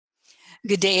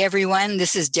Good day, everyone.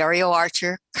 This is Dario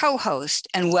Archer, co-host,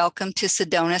 and welcome to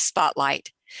Sedona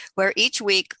Spotlight, where each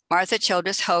week Martha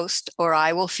Childress hosts or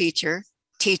I will feature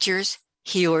teachers,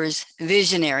 healers,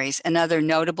 visionaries, and other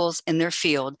notables in their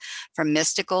field from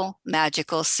mystical,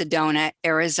 magical Sedona,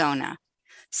 Arizona.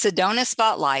 Sedona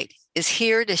Spotlight is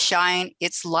here to shine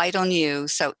its light on you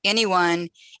so anyone,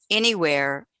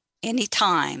 anywhere,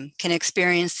 anytime can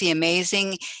experience the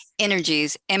amazing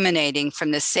energies emanating from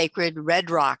the sacred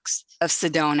red rocks of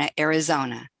Sedona,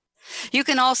 Arizona. You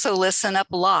can also listen up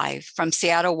live from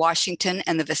Seattle, Washington,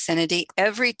 and the vicinity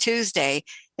every Tuesday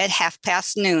at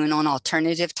 12:30 on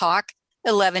Alternative Talk,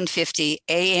 11:50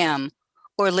 a.m.,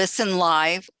 or listen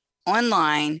live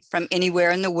online from anywhere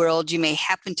in the world you may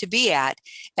happen to be at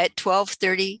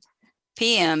 12:30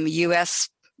 p.m. U.S.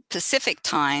 Pacific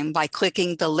time by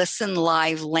clicking the Listen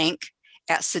Live link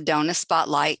at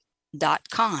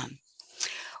sedonaspotlight.com.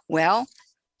 Well,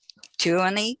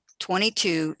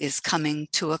 2022 is coming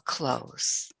to a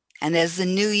close. And as the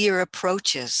new year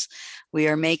approaches, we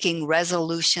are making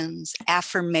resolutions,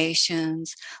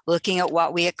 affirmations, looking at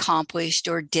what we accomplished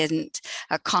or didn't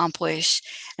accomplish,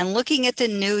 and looking at the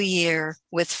new year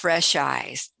with fresh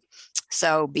eyes.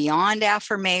 So beyond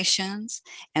affirmations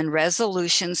and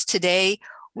resolutions, today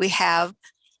we have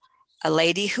a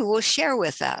lady who will share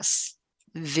with us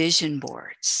vision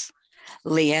boards.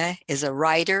 Leiah is a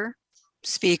writer,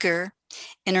 speaker,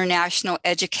 international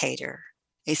educator,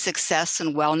 a success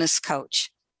and wellness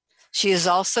coach. She is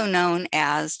also known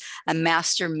as a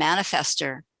master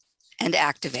manifester and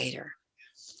activator.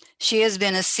 She has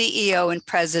been a CEO and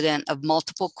president of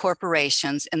multiple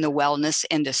corporations in the wellness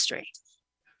industry.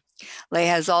 Leiah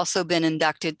has also been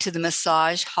inducted to the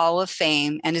Massage Hall of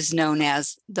Fame and is known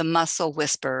as the Muscle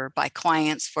Whisperer by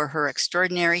clients for her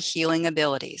extraordinary healing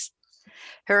abilities.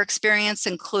 Her experience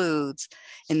includes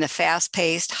in the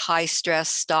fast-paced, high-stress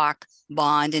stock,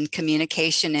 bond, and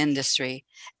communication industry,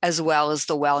 as well as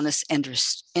the wellness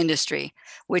industry,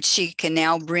 which she can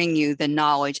now bring you the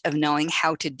knowledge of knowing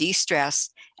how to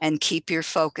de-stress and keep your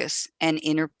focus and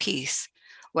inner peace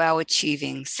while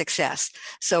achieving success.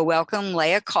 So welcome,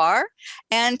 Leiah Carr,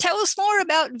 and tell us more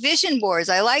about vision boards.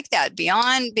 I like that.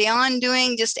 Beyond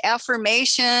doing just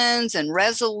affirmations and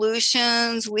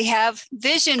resolutions, we have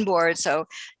vision boards. So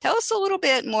tell us a little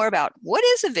bit more about what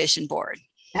is a vision board?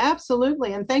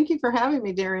 Absolutely. And thank you for having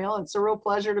me, Daryl. It's a real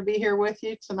pleasure to be here with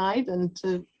you tonight and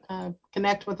to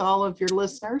connect with all of your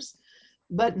listeners.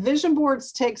 But vision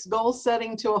boards takes goal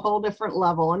setting to a whole different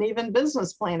level, and even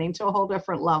business planning to a whole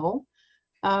different level.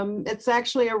 It's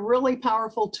actually a really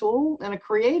powerful tool and a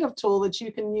creative tool that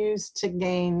you can use to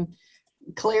gain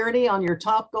clarity on your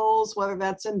top goals, whether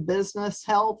that's in business,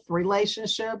 health,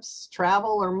 relationships,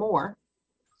 travel, or more.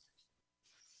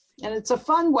 And it's a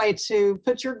fun way to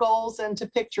put your goals into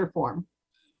picture form.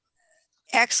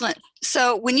 Excellent.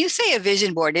 So when you say a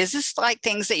vision board, is this like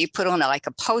things that you put on like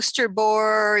a poster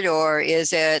board, or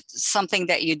is it something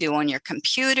that you do on your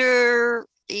computer?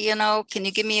 Can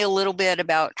you give me a little bit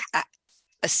about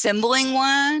assembling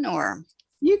one? Or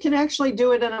you can actually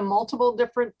do it in a multiple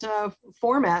different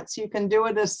formats. You can do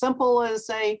it as simple as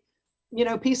a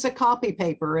piece of copy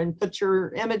paper and put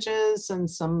your images and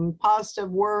some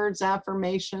positive words,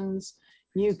 affirmations.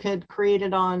 You could create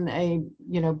it on a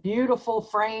beautiful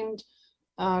framed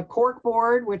cork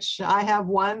board, which I have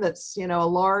one that's a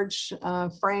large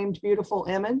framed beautiful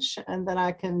image and that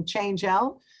I can change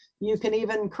out. You can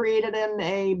even create it in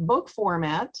a book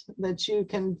format that you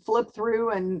can flip through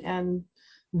and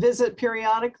visit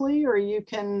periodically, or you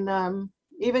can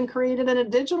even create it in a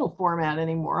digital format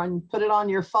anymore and put it on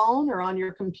your phone or on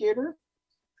your computer.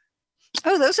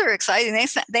 Oh, those are exciting.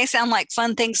 They sound like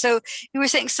fun things. So you were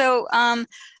saying,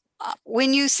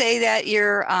 when you say that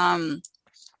you're,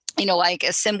 like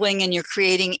assembling and you're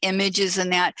creating images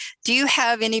and that, do you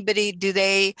have anybody, do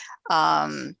they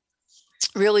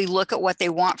really look at what they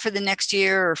want for the next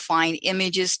year or find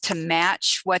images to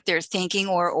match what they're thinking,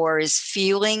 or is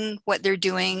feeling what they're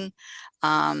doing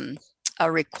a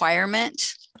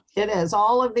requirement? It is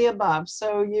all of the above.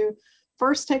 So you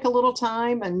first take a little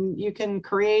time and you can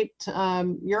create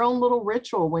your own little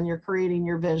ritual when you're creating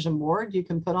your vision board. You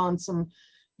can put on some,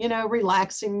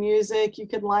 relaxing music. You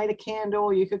could light a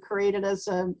candle. You could create it as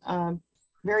a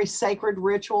very sacred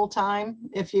ritual time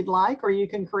if you'd like, or you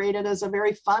can create it as a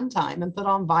very fun time and put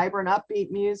on vibrant,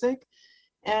 upbeat music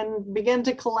and begin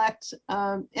to collect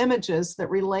images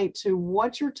that relate to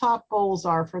what your top goals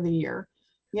are for the year.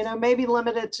 Maybe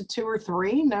limit it to 2 or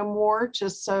 3, no more,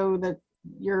 just so that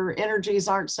your energies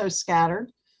aren't so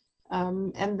scattered.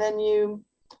 And then you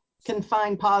can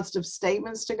find positive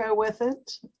statements to go with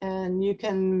it, and you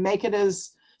can make it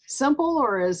as simple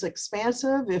or as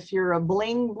expansive. If you're a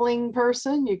bling bling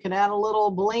person, you can add a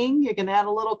little bling, you can add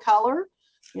a little color.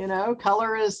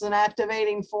 Color is an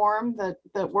activating form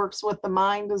that works with the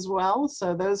mind as well.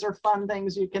 So those are fun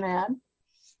things you can add.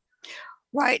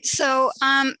 Right. So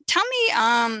tell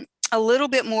me a little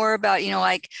bit more about,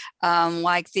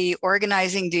 like the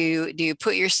organizing. Do you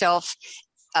put yourself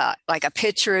like a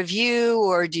picture of you,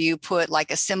 or do you put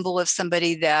like a symbol of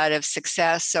somebody that of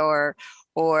success or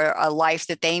a life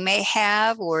that they may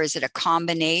have, or is it a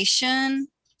combination?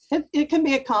 It can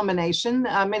be a combination.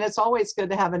 I mean, it's always good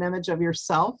to have an image of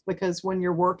yourself, because when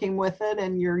you're working with it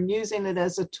and you're using it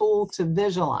as a tool to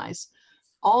visualize,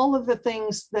 all of the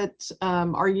things that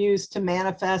are used to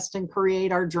manifest and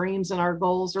create our dreams and our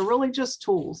goals are really just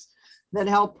tools that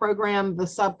help program the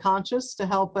subconscious to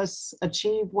help us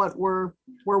achieve what we're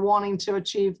wanting to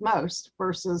achieve most,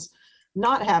 versus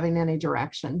not having any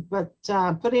direction. But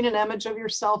putting an image of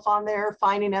yourself on there,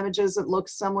 finding images that look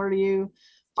similar to you,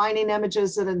 finding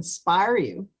images that inspire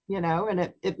you,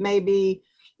 and it may be,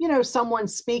 someone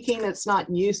speaking. It's not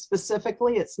you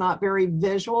specifically. It's not very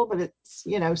visual, but it's,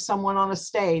 someone on a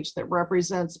stage that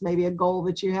represents maybe a goal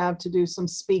that you have to do some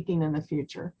speaking in the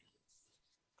future.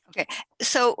 Okay.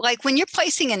 So like when you're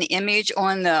placing an image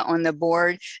on the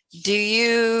board, do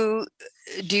you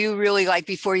really, like,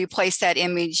 before you place that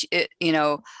image,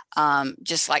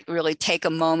 just like really take a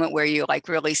moment where you're like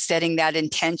really setting that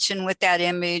intention with that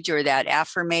image or that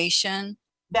affirmation?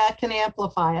 That can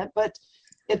amplify it, but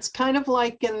it's kind of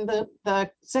like in the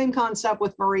same concept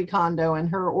with Marie Kondo and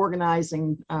her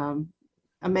organizing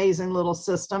amazing little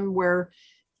system, where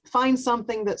find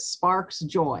something that sparks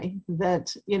joy,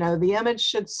 that, the image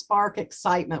should spark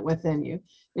excitement within you.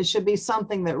 It should be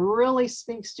something that really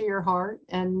speaks to your heart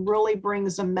and really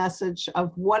brings a message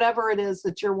of whatever it is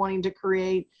that you're wanting to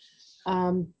create,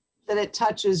 that it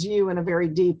touches you in a very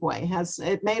deep way.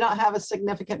 It may not have a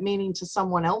significant meaning to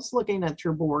someone else looking at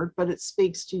your board, but it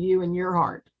speaks to you in your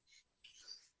heart.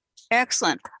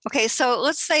 Excellent. Okay, so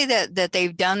let's say that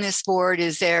they've done this board.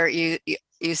 Is there, you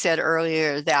said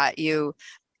earlier that you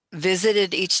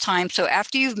visited each time. So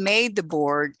after you've made the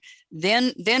board,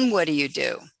 then what do you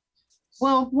do?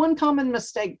 Well, one common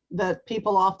mistake that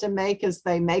people often make is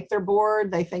they make their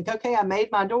board. They think, okay, I made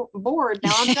my board.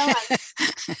 Now I'm done.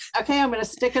 Okay, I'm going to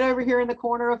stick it over here in the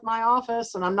corner of my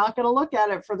office, and I'm not going to look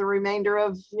at it for the remainder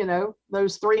of,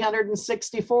 those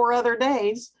 364 other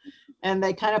days. And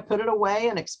they kind of put it away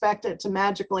and expect it to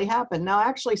magically happen. Now,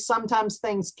 actually, sometimes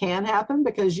things can happen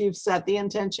because you've set the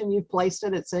intention, you've placed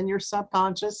it, it's in your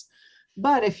subconscious.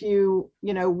 But if you,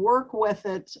 work with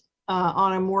it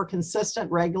on a more consistent,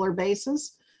 regular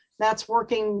basis, that's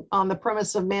working on the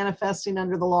premise of manifesting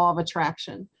under the law of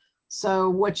attraction. So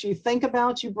what you think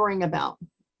about, you bring about.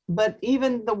 But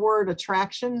even the word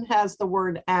attraction has the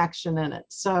word action in it.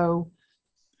 So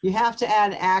you have to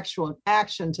add actual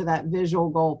action to that visual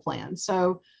goal plan.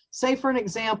 So say, for an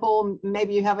example,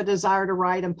 maybe you have a desire to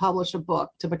write and publish a book,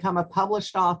 to become a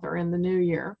published author in the new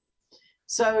year.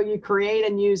 So you create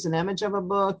and use an image of a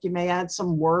book. You may add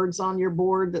some words on your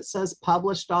board that says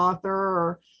published author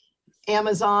or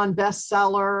Amazon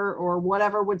bestseller or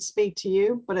whatever would speak to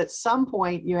you. But at some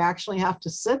point, you actually have to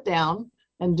sit down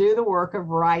and do the work of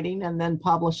writing and then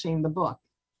publishing the book.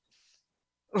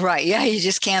 Right. Yeah. You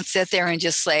just can't sit there and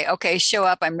just say, okay, show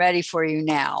up. I'm ready for you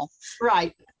now.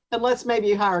 Right. Unless maybe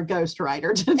you hire a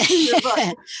ghostwriter to do your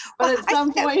book. But at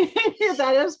some point,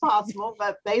 that is possible.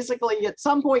 But basically, at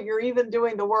some point, you're even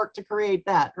doing the work to create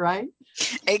that, right?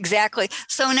 Exactly.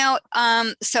 So now,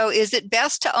 so is it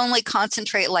best to only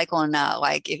concentrate like on,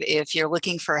 like if you're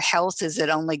looking for health, is it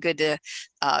only good to,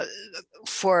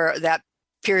 for that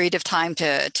period of time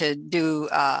to do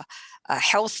a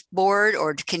health board,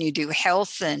 or can you do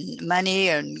health and money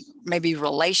and maybe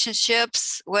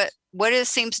relationships? What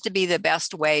seems to be the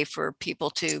best way for people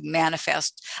to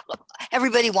manifest?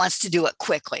 Everybody wants to do it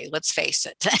quickly. Let's face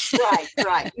it.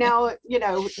 Right. Now,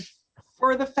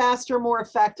 for the faster, more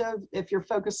effective, if you're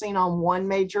focusing on one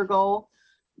major goal,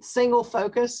 single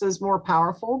focus is more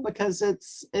powerful, because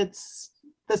it's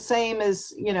the same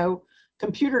as,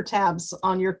 computer tabs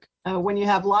on your, when you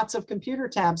have lots of computer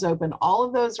tabs open, all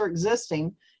of those are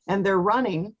existing and they're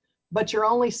running, but you're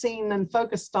only seeing and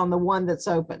focused on the one that's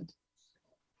opened.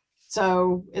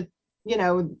 So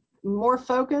more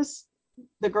focus,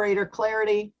 the greater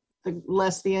clarity, the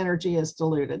less the energy is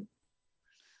diluted.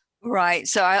 Right.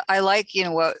 So I like,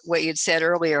 what you'd said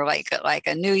earlier, like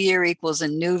a new year equals a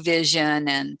new vision.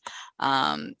 And,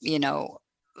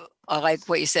 I like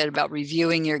what you said about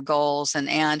reviewing your goals and,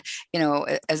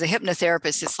 as a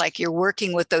hypnotherapist, it's like you're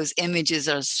working with those images.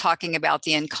 I was talking about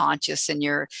the unconscious, and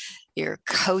you're you're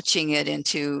coaching it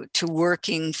into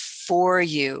working for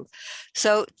you.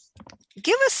 So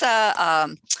give us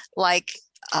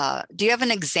do you have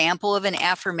an example of an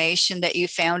affirmation that you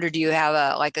found, or do you have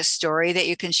a story that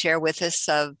you can share with us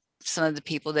of some of the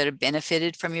people that have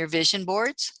benefited from your vision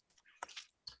boards?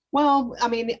 Well, I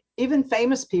mean, even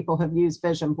famous people have used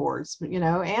vision boards,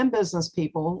 and business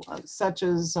people, such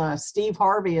as Steve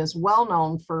Harvey is well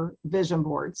known for vision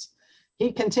boards.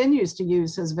 He continues to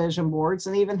use his vision boards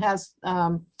and even has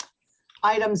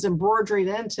items embroidered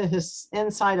into his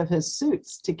inside of his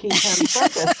suits to keep him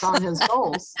focused on his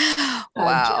goals.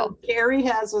 Wow. Jim Carrey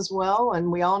has as well,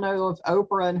 and we all know of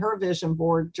Oprah and her vision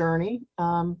board journey.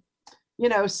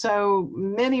 So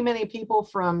many people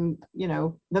from,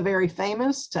 the very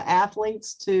famous to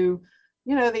athletes to,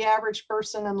 the average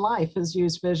person in life has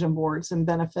used vision boards and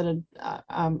benefited.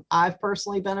 I've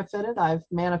personally benefited. I've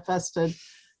manifested,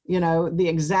 the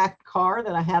exact car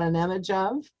that I had an image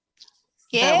of.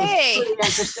 Yay. That was pretty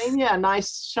interesting. Yeah, a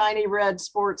nice shiny red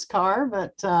sports car.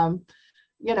 But,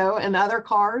 and other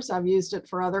cars, I've used it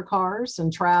for other cars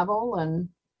and travel. And,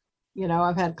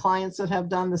 I've had clients that have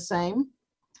done the same.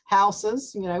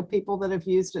 Houses, people that have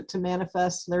used it to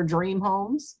manifest their dream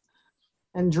homes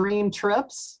and dream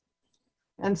trips.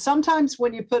 And sometimes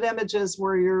when you put images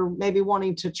where you're maybe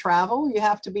wanting to travel, you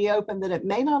have to be open that it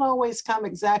may not always come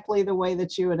exactly the way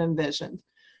that you had envisioned.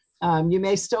 You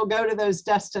may still go to those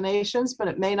destinations, but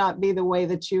it may not be the way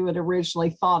that you had originally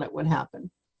thought it would happen.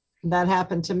 That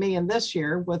happened to me in this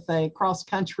year with a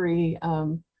cross-country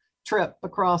trip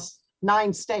across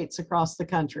 9 states across the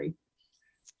country.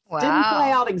 Wow. Didn't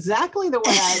play out exactly the way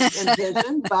I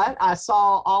envisioned, but I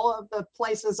saw all of the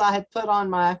places I had put on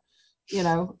my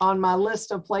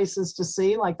list of places to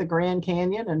see, like the Grand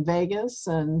Canyon and Vegas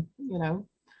and, nice.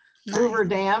 Hoover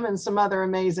Dam and some other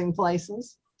amazing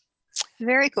places.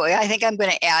 Very cool. I think I'm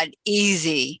going to add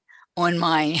easy on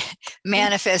mine.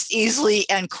 Manifest easily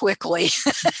and quickly.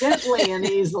 Gently and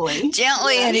easily.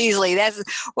 Gently and easily. That's,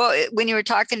 well, when you were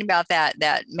talking about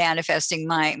that manifesting,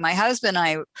 my husband and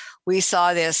I, we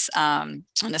saw this on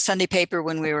a Sunday paper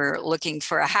when we were looking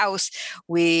for a house.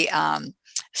 We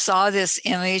saw this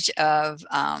image of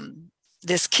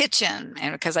this kitchen,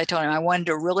 and because I told him I wanted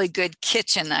a really good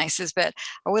kitchen, I says, but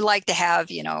I would like to have,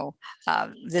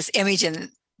 this image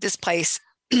in this place.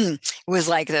 It was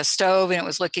like the stove, and it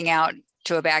was looking out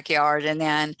to a backyard. And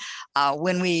then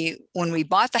when we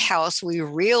bought the house, we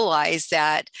realized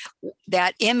that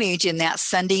image in that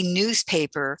Sunday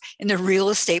newspaper in the real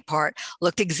estate part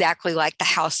looked exactly like the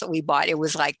house that we bought. It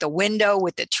was like the window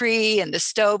with the tree and the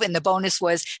stove. And the bonus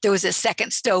was there was a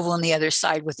second stove on the other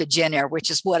side with the Gen Air, which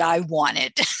is what I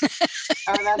wanted.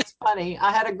 Oh, that's funny.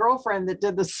 I had a girlfriend that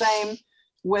did the same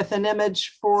with an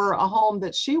image for a home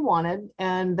that she wanted.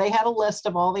 And they had a list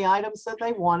of all the items that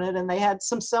they wanted, and they had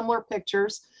some similar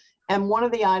pictures. And one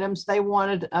of the items, they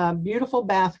wanted a beautiful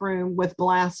bathroom with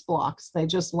glass blocks. They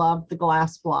just loved the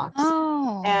glass blocks.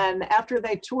 Oh. And after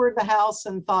they toured the house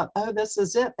and thought, oh, this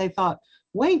is it, they thought,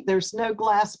 wait, there's no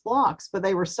glass blocks. But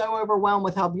they were so overwhelmed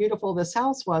with how beautiful this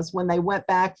house was. When they went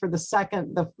back for the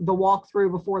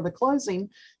walkthrough before the closing,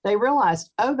 they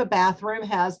realized, oh, the bathroom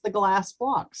has the glass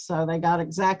blocks. So they got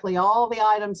exactly all the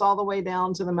items all the way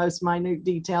down to the most minute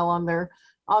detail on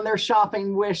their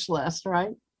shopping wish list,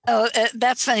 right? Oh,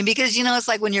 that's funny because, it's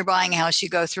like when you're buying a house, you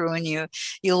go through and you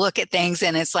look at things,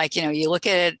 and it's like, you look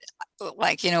at it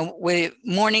like, with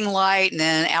morning light and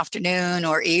then afternoon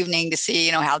or evening to see,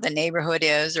 how the neighborhood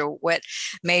is or what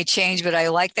may change. But I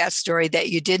like that story that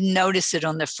you didn't notice it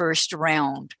on the first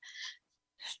round.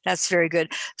 That's very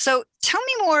good. So tell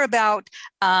me more about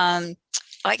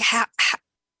how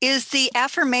is the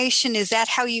affirmation, is that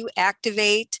how you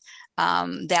activate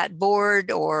that board,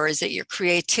 or is it your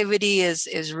creativity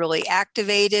is really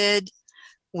activated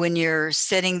when you're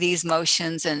setting these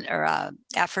motions or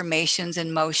affirmations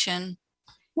in motion?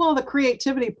 Well, the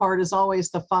creativity part is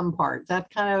always the fun part. That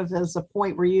kind of is a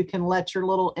point where you can let your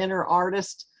little inner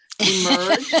artist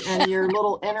emerge and your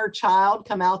little inner child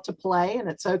come out to play. And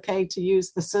it's okay to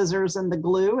use the scissors and the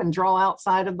glue and draw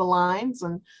outside of the lines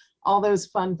and all those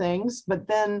fun things. But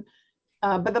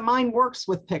the mind works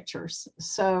with pictures.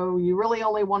 So you really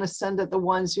only want to send it the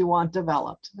ones you want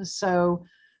developed. So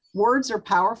words are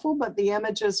powerful, but the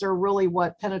images are really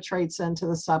what penetrates into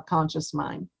the subconscious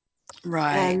mind.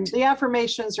 Right. And the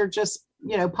affirmations are just,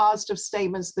 positive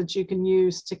statements that you can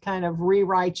use to kind of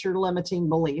rewrite your limiting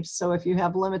beliefs. So if you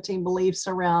have limiting beliefs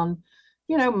around,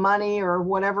 money or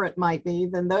whatever it might be,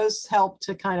 then those help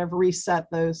to kind of reset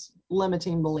those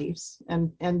limiting beliefs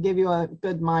and give you a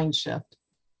good mind shift.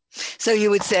 So you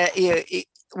would say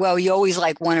well, you always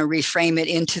like want to reframe it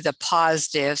into the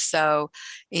positive. So,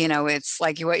 it's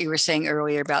like what you were saying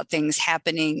earlier about things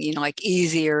happening, like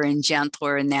easier and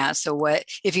gentler and that. So what,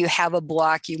 if you have a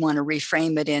block, you want to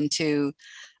reframe it into,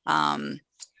 um,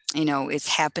 it's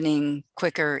happening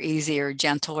quicker, easier,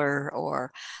 gentler,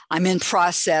 or I'm in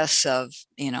process of,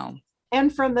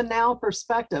 And from the now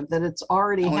perspective that it's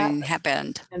already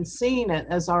happened. and seeing it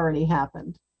as already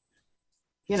happened.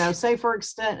 Say for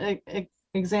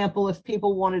example, if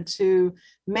people wanted to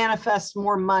manifest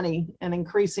more money and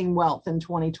increasing wealth in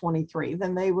 2023,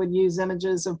 then they would use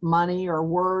images of money or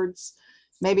words,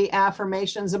 maybe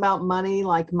affirmations about money,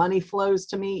 like money flows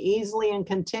to me easily and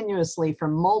continuously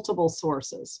from multiple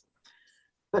sources.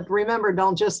 But remember,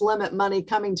 don't just limit money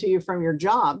coming to you from your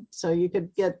job. So you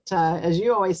could get, as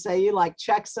you always say, you like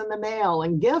checks in the mail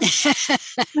and gifts,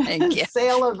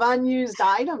 sale of unused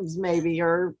items maybe,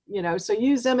 or, so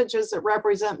use images that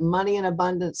represent money and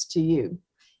abundance to you.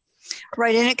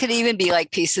 Right. And it could even be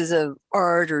like pieces of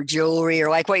art or jewelry, or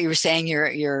like what you were saying,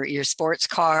 your sports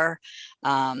car.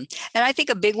 And I think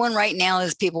a big one right now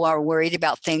is people are worried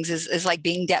about things is like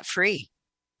being debt free.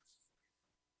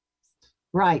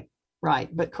 Right.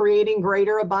 Right. But creating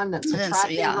greater abundance,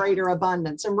 attracting greater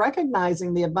abundance, and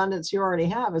recognizing the abundance you already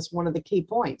have is one of the key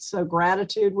points. So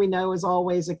gratitude, we know, is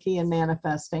always a key in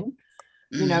manifesting.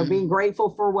 Being grateful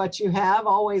for what you have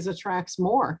always attracts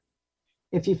more.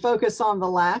 If you focus on the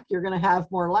lack, you're going to have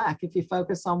more lack. If you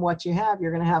focus on what you have,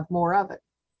 you're going to have more of it.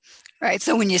 Right.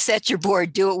 So when you set your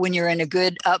board, do it when you're in a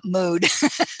good up mood.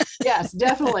 Yes,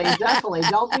 definitely. Definitely.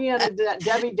 Don't be in a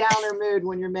Debbie Downer mood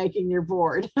when you're making your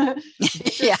board.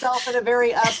 Get yourself in a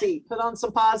very upbeat, put on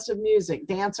some positive music,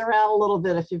 dance around a little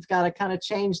bit if you've got to kind of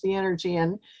change the energy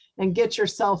and get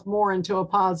yourself more into a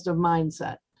positive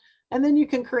mindset. And then you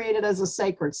can create it as a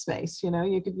sacred space.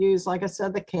 You could use, like I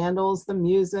said, the candles, the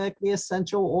music, the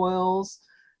essential oils,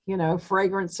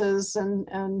 fragrances,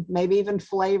 and maybe even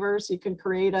flavors. You can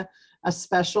create a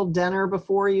special dinner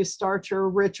before you start your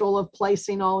ritual of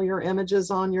placing all your images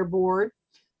on your board,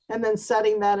 and then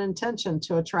setting that intention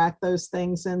to attract those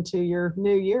things into your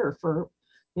new year for,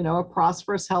 a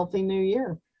prosperous, healthy new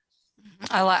year.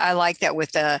 I like that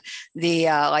with the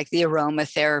like the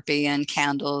aromatherapy and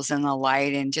candles and the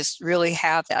light, and just really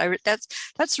have that.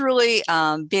 That's really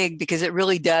big, because it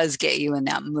really does get you in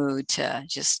that mood to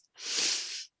just,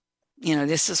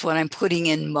 this is what I'm putting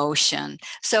in motion.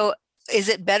 So is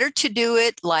it better to do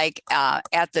it like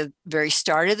at the very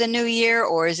start of the new year,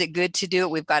 or is it good to do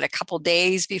it? We've got a couple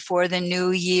days before the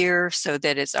new year so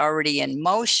that it's already in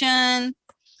motion.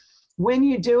 When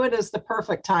you do it is the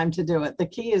perfect time to do it. The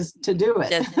key is to do it.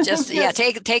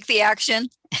 Take the action.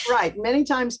 Right. Many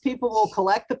times people will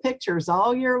collect the pictures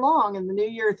all year long, and the new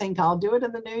year think, I'll do it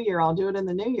in the new year. I'll do it in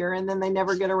the new year. And then they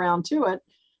never get around to it.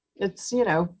 It's,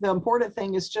 the important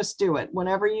thing is just do it.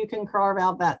 Whenever you can carve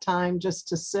out that time just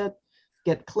to sit,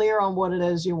 get clear on what it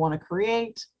is you want to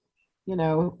create,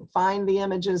 find the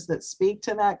images that speak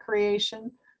to that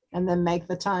creation, and then make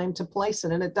the time to place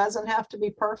it. And it doesn't have to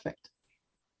be perfect.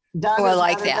 Done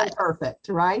is better than perfect,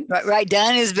 right? Right.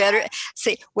 Done is better.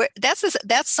 See,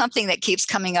 that's something that keeps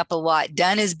coming up a lot.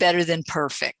 Done is better than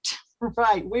perfect.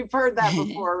 Right. We've heard that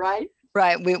before, right?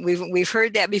 Right. We've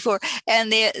heard that before.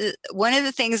 And one of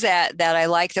the things that I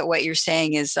like that what you're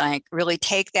saying is like really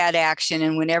take that action,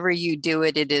 and whenever you do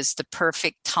it, it is the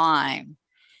perfect time.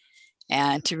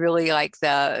 And to really like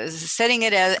setting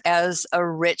it as a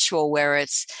ritual where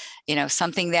it's,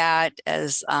 something that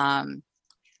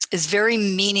is very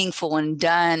meaningful and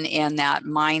done in that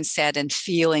mindset and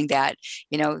feeling that,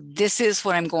 this is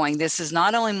what I'm going. This is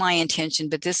not only my intention,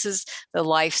 but this is the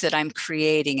life that I'm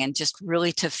creating. And just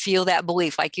really to feel that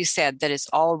belief, like you said, that it's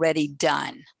already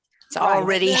done. It's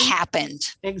already happened.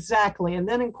 Exactly. And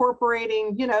then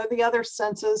incorporating, the other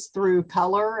senses through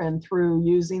color and through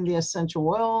using the essential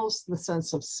oils, the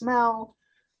sense of smell,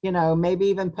 maybe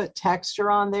even put texture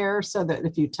on there so that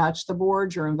if you touch the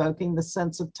board, you're invoking the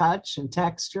sense of touch and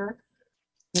texture.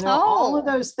 All of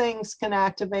those things can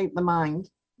activate the mind.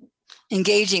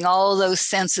 Engaging all of those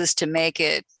senses to make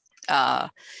it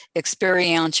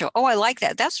experiential. Oh, I like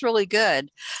that. That's really good.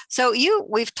 So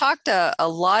we've talked a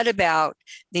lot about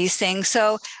these things.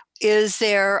 So is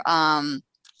there one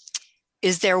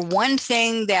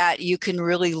thing that you can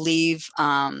really leave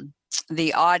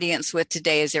the audience with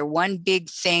today? Is there one big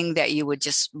thing that you would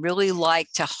just really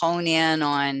like to hone in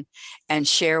on and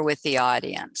share with the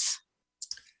audience?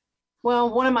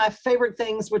 Well, one of my favorite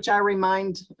things, which I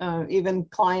remind even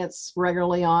clients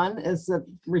regularly on, is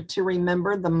to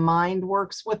remember the mind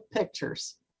works with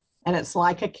pictures, and it's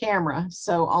like a camera.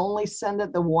 So only send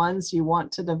it the ones you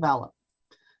want to develop.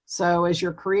 So as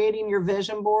you're creating your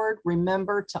vision board,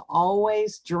 remember to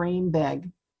always dream big.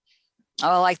 Oh,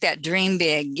 I like that. Dream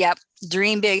big. Yep.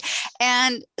 Dream big.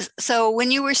 And so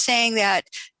when you were saying that,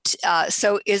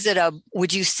 so is it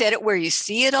would you set it where you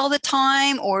see it all the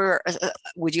time, or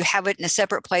would you have it in a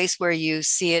separate place where you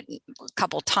see it a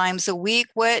couple times a week?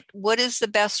 What is the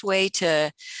best way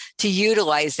to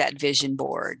utilize that vision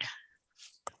board?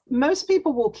 Most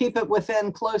people will keep it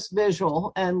within close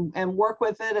visual and work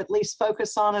with it, at least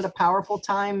focus on it. A powerful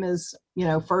time is,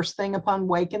 first thing upon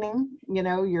wakening.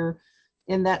 You're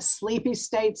in that sleepy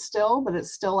state still, but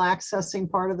it's still accessing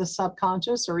part of the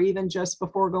subconscious, or even just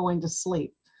before going to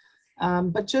sleep.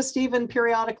 But just even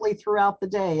periodically throughout the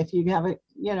day, if you have it,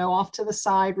 off to the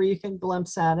side where you can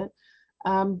glimpse at it.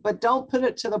 But don't put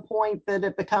it to the point that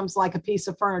it becomes like a piece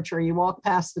of furniture. You walk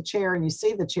past the chair and you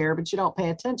see the chair, but you don't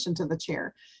pay attention to the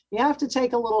chair. You have to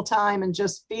take a little time and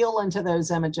just feel into those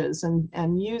images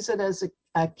and use it as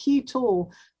a key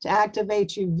tool to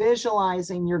activate you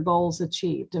visualizing your goals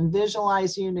achieved and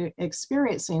visualize you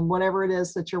experiencing whatever it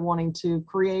is that you're wanting to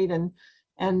create and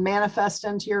manifest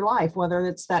into your life, whether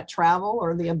it's that travel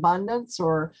or the abundance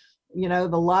or the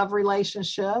love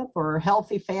relationship or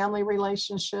healthy family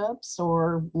relationships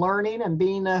or learning and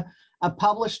being a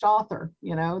published author.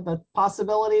 The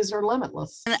possibilities are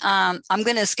limitless. I'm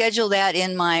going to schedule that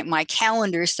in my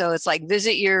calendar. So it's like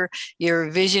visit your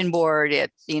vision board at,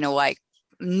 like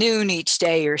noon each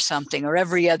day or something, or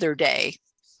every other day.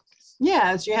 Yeah.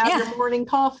 As you have your morning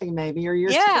coffee maybe, or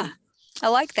your tea. I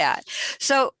like that.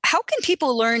 So how can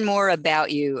people learn more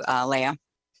about you, Leiah?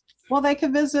 Well, they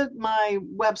can visit my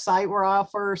website where I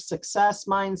offer success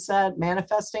mindset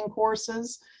manifesting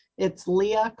courses. It's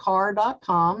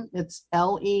leahcarr.com. It's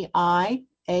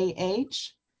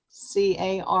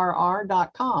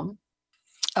LEIAHCARR.com.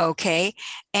 Okay.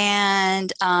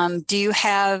 And do you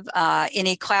have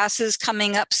any classes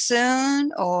coming up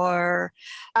soon, or?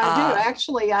 I do.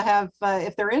 Actually, I have,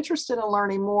 if they're interested in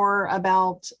learning more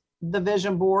about the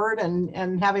vision board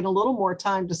and having a little more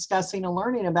time discussing and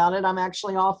learning about it, I'm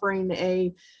actually offering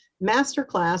a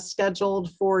masterclass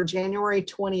scheduled for January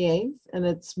 28th, and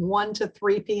it's 1 to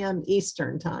 3 p.m.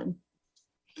 Eastern time.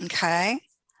 Okay.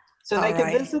 So they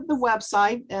can visit the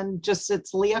website and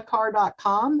it's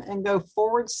leahcarr.com and go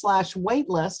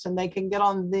 /waitlist, and they can get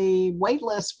on the wait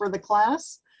list for the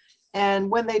class.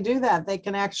 And when they do that, they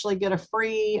can actually get a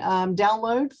free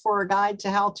download for a guide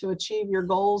to how to achieve your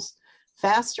goals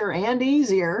faster and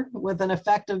easier with an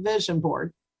effective vision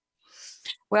board.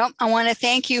 Well, I want to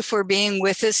thank you for being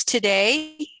with us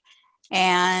today.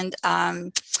 And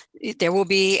there will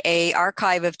be an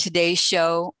archive of today's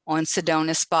show on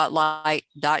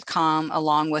SedonaSpotlight.com,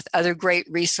 along with other great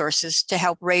resources to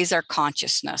help raise our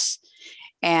consciousness.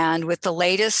 And with the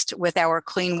latest with our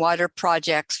clean water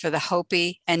projects for the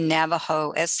Hopi and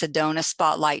Navajo at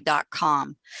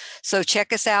SedonaSpotlight.com. So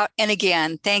check us out. And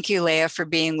again, thank you, Leiah, for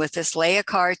being with us. Leiah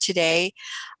Carr today.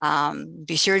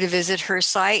 Be sure to visit her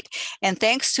site. And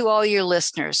thanks to all your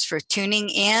listeners for tuning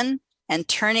in and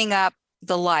turning up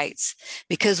the lights,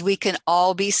 because we can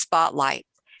all be spotlight,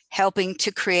 helping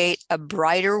to create a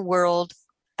brighter world,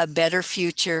 a better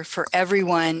future for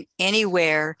everyone,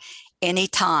 anywhere,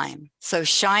 anytime. So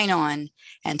shine on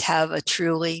and have a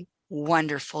truly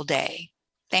wonderful day.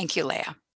 Thank you, Leiah.